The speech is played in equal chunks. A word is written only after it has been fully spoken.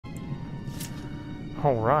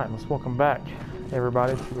Alright, let's welcome back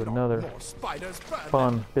everybody to another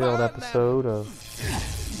fun-filled episode of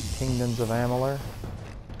Kingdoms of Amalur.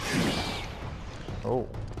 Oh.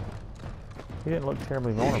 He didn't look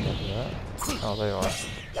terribly vulnerable to that. Oh, they are.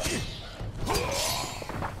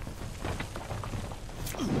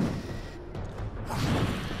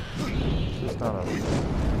 It's just not a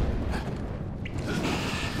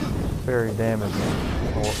very damaging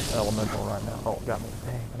elemental right now. Oh, got me.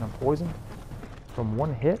 Dang, and I'm poisoned from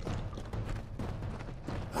one hit?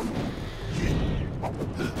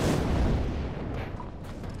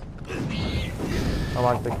 I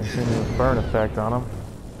like the continuous burn effect on them.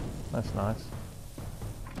 That's nice.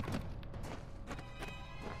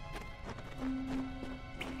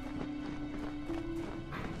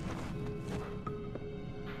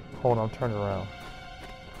 Hold on, turn around.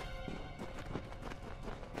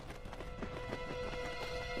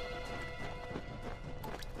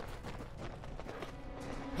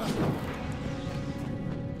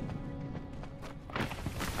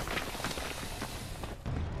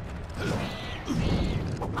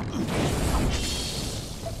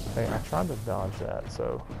 Hey, I tried to dodge that,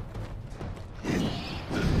 so...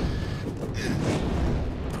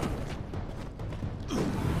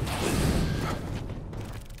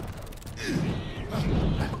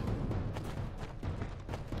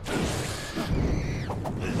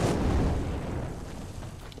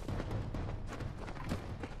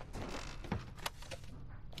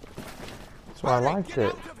 So I like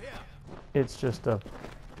that it's just a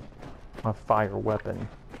fire weapon.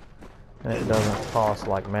 And it doesn't cost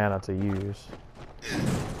like mana to use.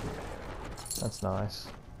 That's nice.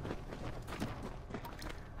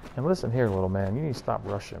 And listen here, little man, you need to stop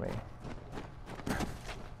rushing me.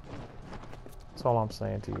 That's all I'm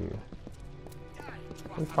saying to you.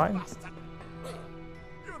 We fighting?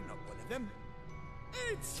 You're not one of them.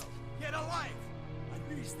 It's get alive. I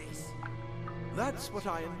use this. That's what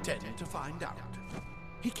I intend to find out.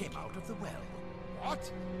 He came out of the well.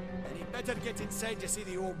 What? Then he better get inside to see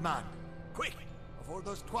the old man. Quick, before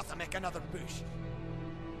those Twatha make another push.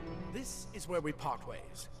 This is where we part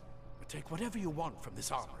ways. But take whatever you want from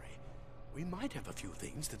this armory. We might have a few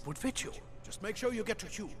things that would fit you. Just make sure you get your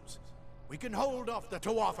shoes. We can hold off the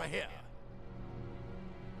Twatha here.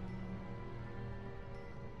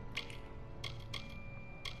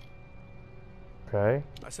 Okay.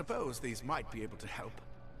 I suppose these might be able to help.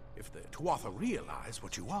 If the Twatha realize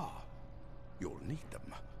what you are, you'll need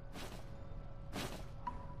them.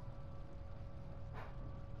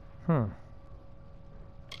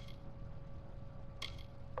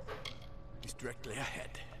 He's directly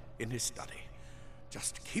ahead, in his study.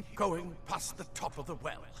 Just keep going past the top of the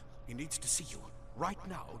well. He needs to see you. Right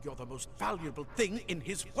now, you're the most valuable thing in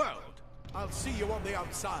his world. I'll see you on the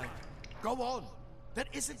outside. Go on. There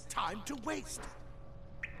isn't time to waste.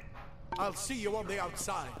 I'll see you on the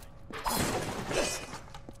outside.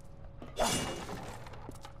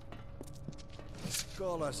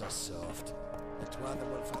 Scholars are soft. The Twatha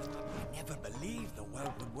will find them. I never believed the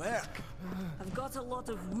world would work. I've got a lot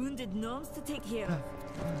of wounded gnomes to take care of.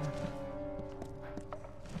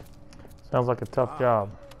 Sounds like a tough job.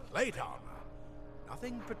 Plate armor.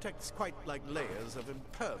 Nothing protects quite like layers of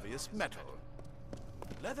impervious metal.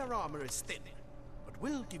 Leather armor is thin, but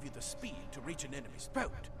will give you the speed to reach an enemy's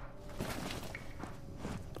boat.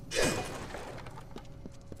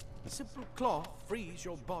 Simple cloth frees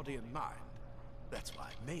your body and mind. That's why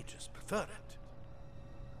mages prefer it.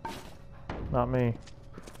 Not me.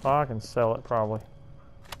 Oh, I can sell it probably.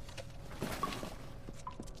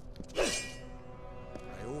 I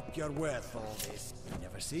hope you're worth all this. I've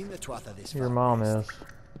never seen the Twatha this far. Your mom is.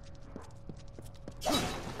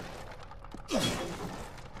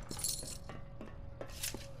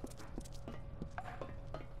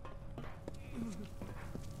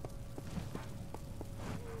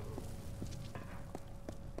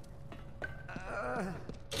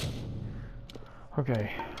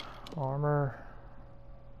 Okay, armor.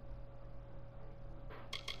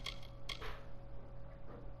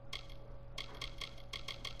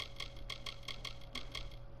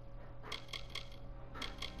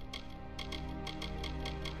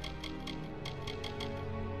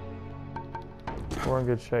 We're in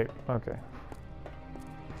good shape. Okay.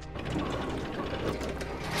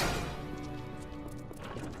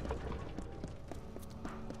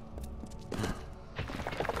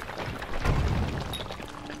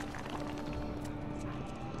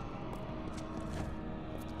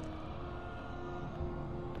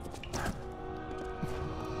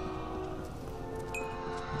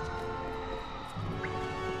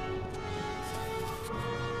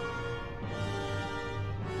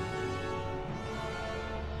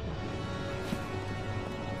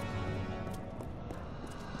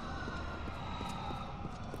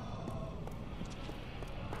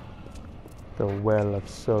 The Well of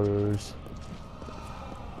Souls.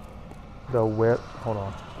 The well. Hold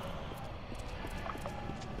on.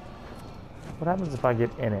 What happens if I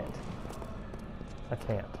get in it? I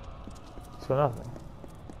can't. So nothing.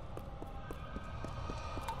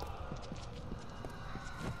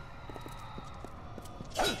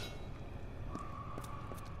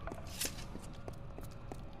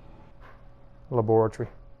 Laboratory.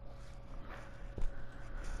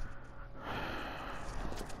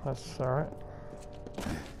 That's all right.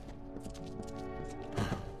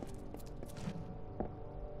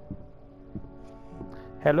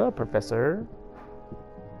 Hello, Professor.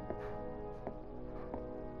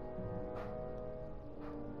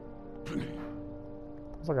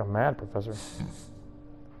 It's like a mad professor.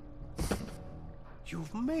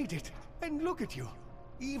 You've made it, and look at you.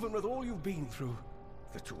 Even with all you've been through.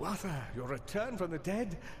 The Tuatha, your return from the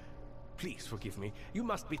dead. Please forgive me. You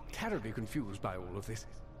must be terribly confused by all of this.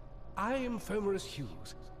 I am Fomerus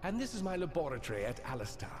Hughes, and this is my laboratory at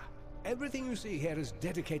Alistar. Everything you see here is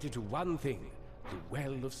dedicated to one thing. The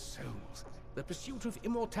Well of Souls. The pursuit of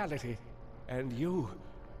immortality. And you're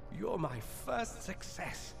my first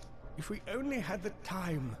success. If we only had the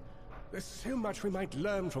time, there's so much we might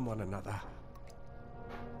learn from one another.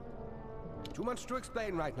 Too much to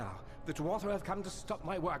explain right now. The Tuatha have come to stop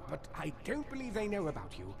my work, but I don't believe they know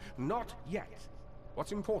about you. Not yet.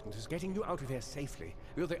 What's important is getting you out of here safely.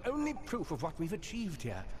 You're the only proof of what we've achieved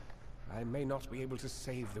here. I may not be able to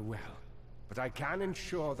save the well, but I can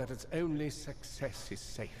ensure that its only success is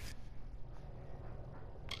safe.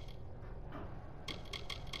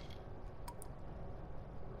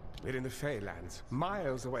 We're in the Feylands,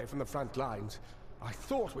 miles away from the front lines. I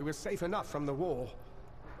thought we were safe enough from the war,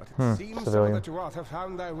 but it seems some of the Tuatha have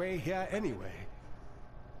found their way here anyway.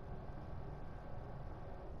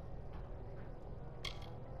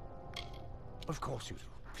 Of course you do.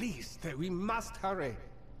 Please, though, we must hurry.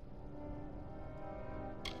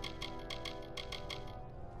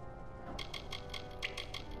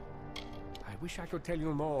 I wish I could tell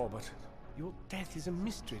you more, but your death is a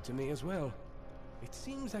mystery to me as well. It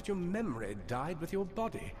seems that your memory died with your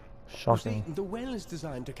body. Shocking. You see, the well is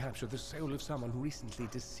designed to capture the soul of someone recently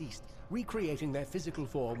deceased, recreating their physical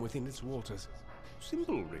form within its waters.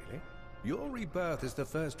 Simple, really. Your rebirth is the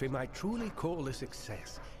first we might truly call a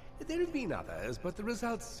success. There have been others, but the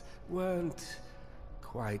results weren't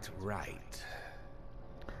quite right.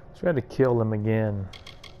 So we had to kill them again.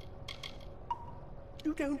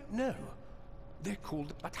 You don't know. They're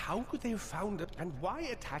called, but how could they have found it, and why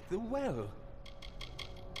attack the well?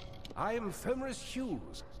 I am Fomerus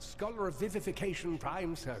Hughes, Scholar of Vivification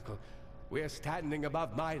Prime Circle. We're standing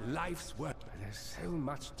above my life's work. There's so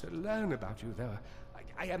much to learn about you, though.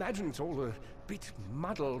 I imagine it's all a bit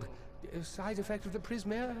muddled. A side effect of the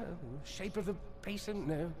prismere? Shape of the basin?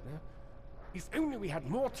 No. If only we had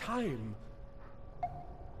more time.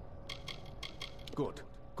 Good.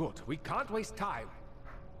 We can't waste time.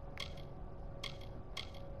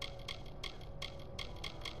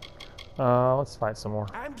 Let's fight some more.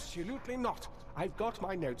 Absolutely not. I've got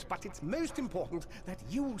my notes, but it's most important that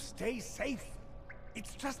you stay safe.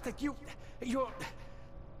 It's just that you're...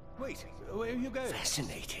 Wait, where are you going?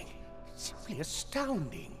 Fascinating. Simply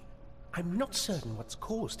astounding. I'm not certain what's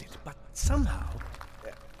caused it, but somehow...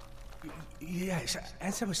 yes,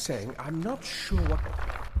 as I was saying, I'm not sure what...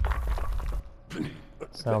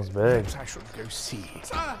 Sounds big. Perhaps I should go see.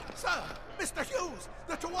 Sir! Mr. Hughes!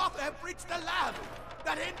 The Tuatha have reached the lab!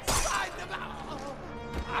 They're inside the lab!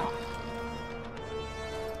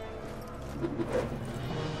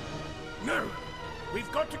 No!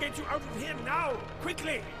 We've got to get you out of here now!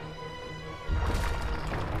 Quickly!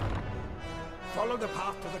 Follow the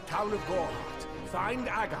path to the town of Gorhart. Find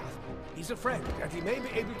Agath. He's a friend, and he may be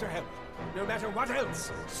able to help. No matter what else,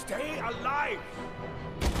 stay alive!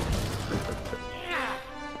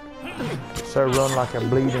 So run like a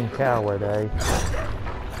bleeding coward, eh?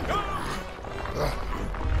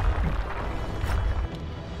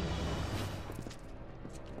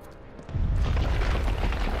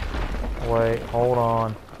 Wait, hold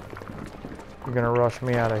on. You're gonna rush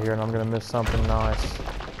me out of here and I'm gonna miss something nice.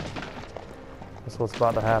 That's what's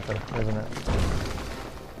about to happen, isn't it?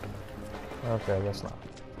 Okay, I guess not.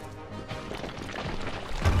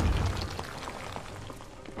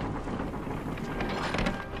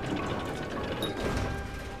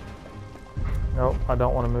 Nope, I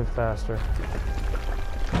don't want to move faster.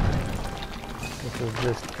 This is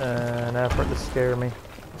just an effort to scare me.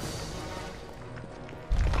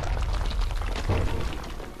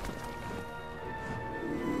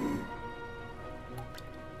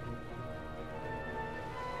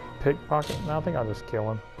 Pickpocket? No, I think I'll just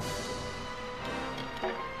kill him.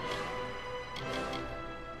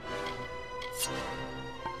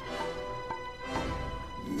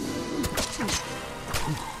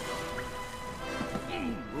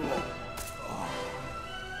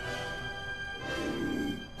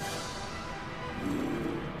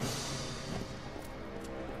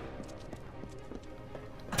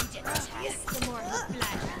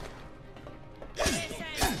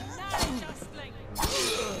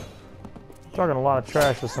 Talking a lot of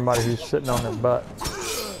trash to somebody who's sitting on their butt.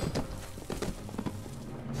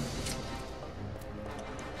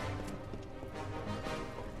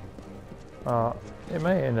 It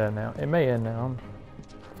may end now. It may end now. I'm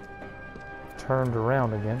turned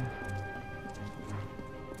around again.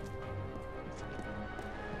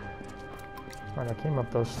 Alright, I came up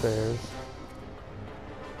those stairs.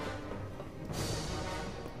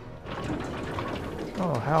 I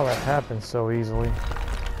don't know how that happened so easily.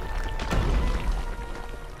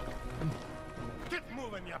 Get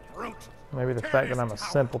moving, you brute! Maybe the fact that I'm a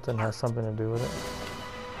simpleton has something to do with it.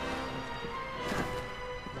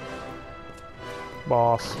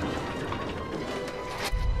 Boss.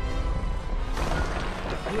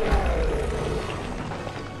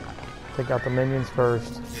 Take out the minions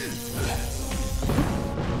first.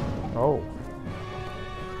 Oh.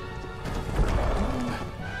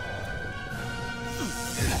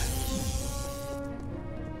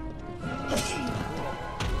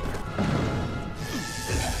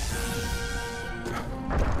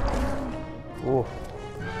 Ooh.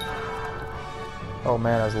 Oh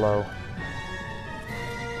man, that's low.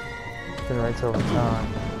 Generates over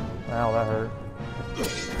time. Ow, that hurt.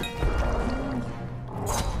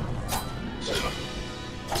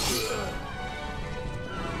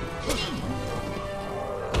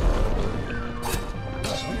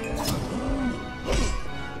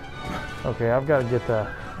 Okay, I've got to get the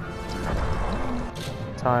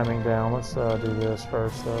timing down. Let's do this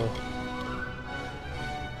first, though.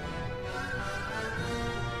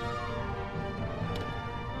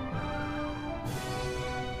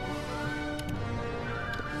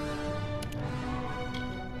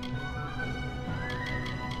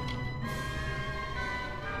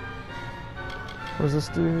 What does this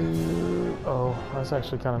do? Oh, that's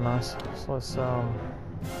actually kind of nice. So let's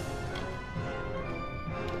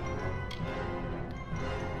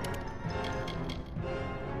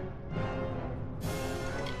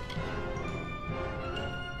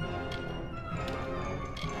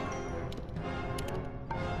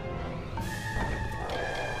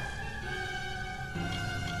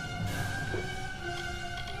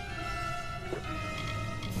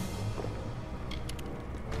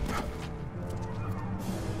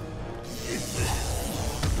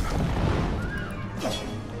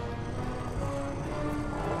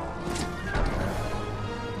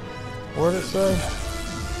what did it say?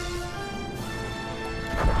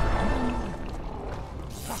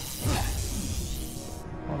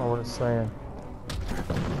 I don't know what it's saying.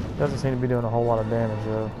 Doesn't seem to be doing a whole lot of damage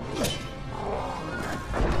though.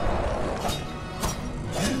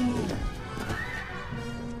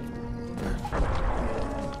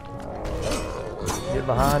 Get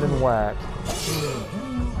behind and whack.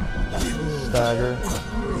 Stagger.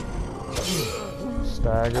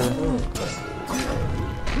 Stagger.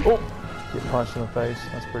 Oh! Get punched in the face.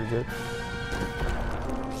 That's pretty good.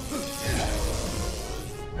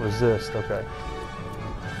 Resist. Okay.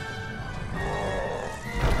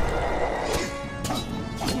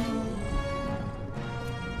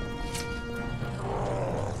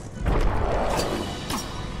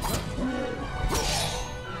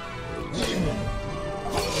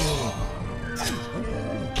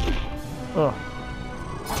 Ugh.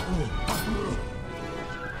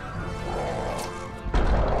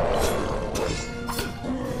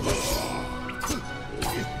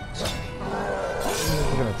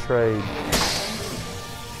 Trade.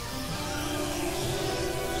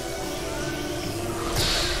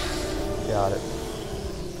 Got it.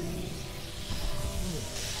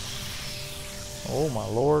 Oh my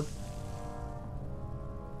lord.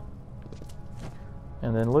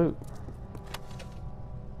 And then loot.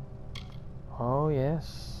 Oh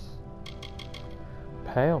yes.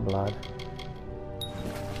 Pale blood.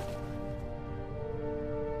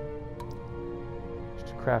 Just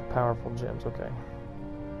to craft powerful gems, okay.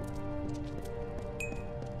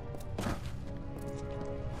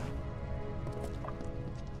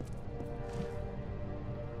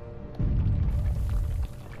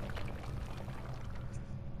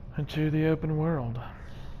 Into the open world.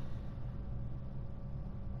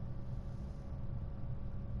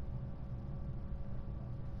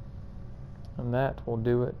 And that will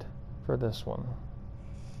do it for this one.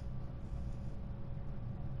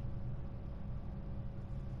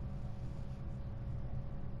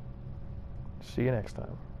 See you next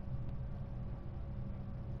time.